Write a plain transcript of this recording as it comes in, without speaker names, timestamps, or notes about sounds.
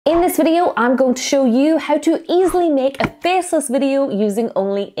In this video, I'm going to show you how to easily make a faceless video using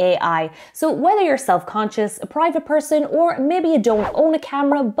only AI. So whether you're self-conscious, a private person, or maybe you don't own a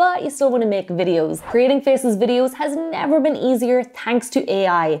camera, but you still want to make videos, creating faceless videos has never been easier thanks to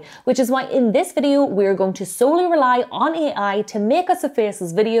AI, which is why in this video, we're going to solely rely on AI to make us a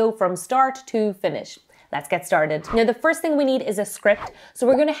faceless video from start to finish. Let's get started. Now, the first thing we need is a script. So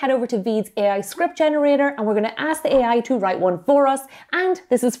we're going to head over to VEEDs AI script generator and we're going to ask the AI to write one for us. And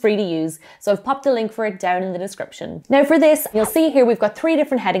this is free to use. So I've popped a link for it down in the description. Now for this, you'll see here we've got 3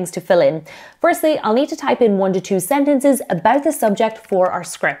 different headings to fill in. Firstly, I'll need to type in 1 to 2 sentences about the subject for our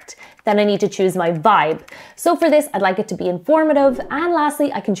script. Then I need to choose my vibe. So for this, I'd like it to be informative. And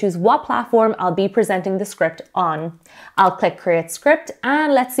lastly, I can choose what platform I'll be presenting the script on. I'll click Create Script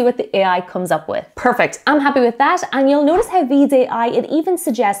and let's see what the AI comes up with. Perfect, I'm happy with that. And you'll notice how VEEDs AI, it even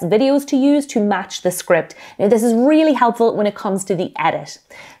suggests videos to use to match the script. Now this is really helpful when it comes to the edit.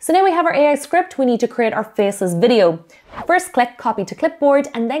 So now we have our AI script, we need to create our faceless video. First click Copy to Clipboard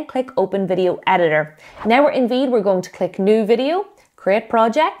and then click Open Video Editor. Now we're in VEED, we're going to click New Video, Create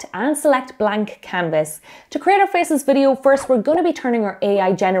Project and select Blank Canvas. To create our faceless video, first we're going to be turning our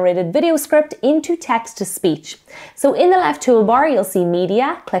AI generated video script into text to speech. So in the left toolbar, you'll see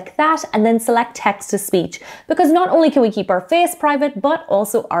Media, click that and then select Text to Speech, because not only can we keep our face private, but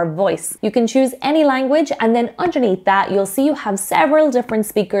also our voice. You can choose any language and then underneath that, you'll see you have several different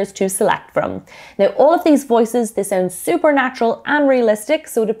speakers to select from. Now all of these voices, they sound super natural and realistic,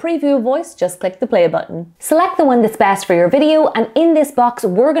 so to preview a voice, just click the play button. Select the one that's best for your video and in this box,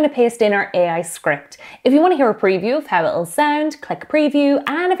 we're going to paste in our AI script. If you want to hear a preview of how it'll sound, click Preview,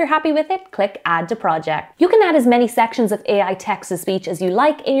 and if you're happy with it, click Add to Project. You can add as many sections of AI text-to-speech as you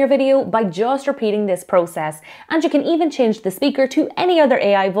like in your video by just repeating this process, and you can even change the speaker to any other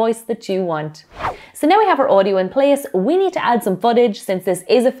AI voice that you want. So now we have our audio in place, we need to add some footage since this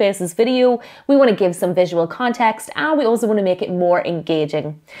is a faceless video. We want to give some visual context and we also want to make it more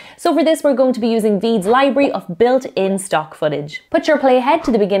engaging. So for this, we're going to be using VEED's library of built-in stock footage. Put your playhead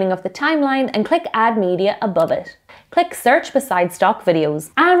to the beginning of the timeline and click Add Media above it. Click Search beside stock videos.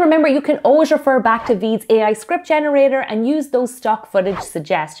 And remember, you can always refer back to VEED's AI script generator and use those stock footage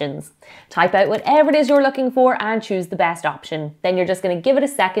suggestions. Type out whatever it is you're looking for and choose the best option. Then you're just going to give it a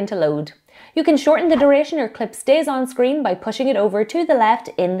second to load. You can shorten the duration your clip stays on screen by pushing it over to the left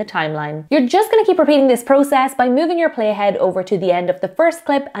in the timeline. You're just going to keep repeating this process by moving your playhead over to the end of the first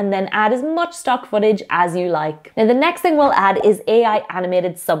clip and then add as much stock footage as you like. Now the next thing we'll add is AI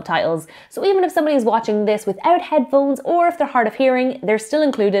animated subtitles. So even if somebody is watching this without headphones or if they're hard of hearing, they're still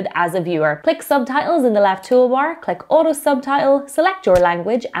included as a viewer. Click Subtitles in the left toolbar, click Auto Subtitle, select your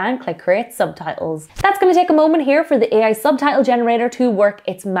language and click Create Subtitles. That's going to take a moment here for the AI subtitle generator to work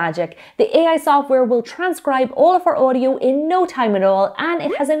its magic. The AI software will transcribe all of our audio in no time at all and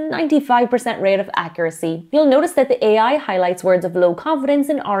it has a 95% rate of accuracy. You'll notice that the AI highlights words of low confidence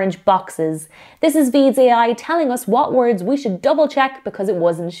in orange boxes. This is VEEDs AI telling us what words we should double check because it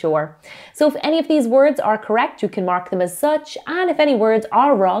wasn't sure. So if any of these words are correct, you can mark them as such, and if any words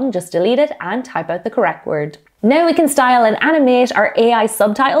are wrong, just delete it and type out the correct word. Now we can style and animate our AI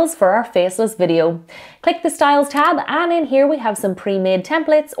subtitles for our faceless video. Click the Styles tab and in here we have some pre-made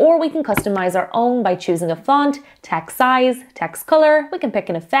templates, or we can customize our own by choosing a font, text size, text color, we can pick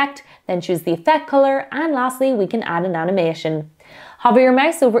an effect, then choose the effect color, and lastly we can add an animation. Hover your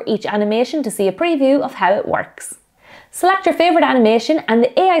mouse over each animation to see a preview of how it works. Select your favorite animation and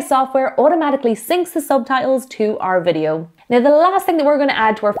the AI software automatically syncs the subtitles to our video. Now the last thing that we're going to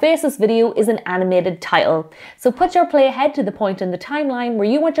add to our faceless video is an animated title. So put your playhead to the point in the timeline where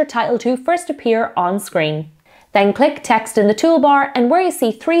you want your title to first appear on screen. Then click Text in the toolbar and where you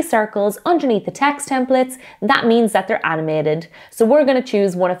see 3 circles underneath the text templates, that means that they're animated. So we're going to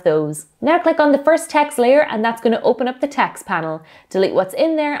choose one of those. Now click on the first text layer and that's going to open up the text panel. Delete what's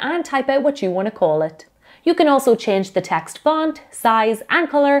in there and type out what you want to call it. You can also change the text font, size and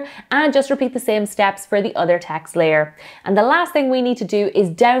color and just repeat the same steps for the other text layer. And the last thing we need to do is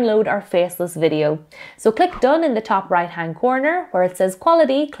download our faceless video. So click Done in the top right hand corner where it says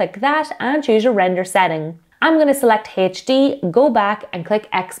Quality, click that and choose your render setting. I'm going to select HD, go back and click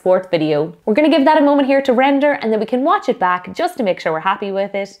Export Video. We're going to give that a moment here to render and then we can watch it back just to make sure we're happy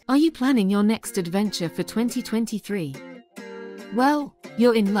with it. Are you planning your next adventure for 2023? Well,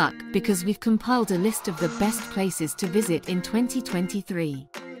 you're in luck because we've compiled a list of the best places to visit in 2023.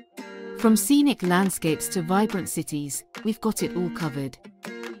 From scenic landscapes to vibrant cities, we've got it all covered.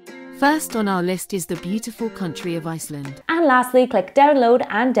 First on our list is the beautiful country of Iceland. And lastly, click Download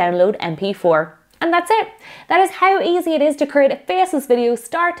and download MP4. And that's it. That is how easy it is to create a faceless video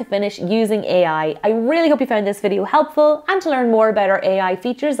start to finish using AI. I really hope you found this video helpful, and to learn more about our AI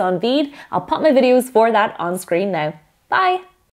features on VEED, I'll pop my videos for that on screen now. Bye!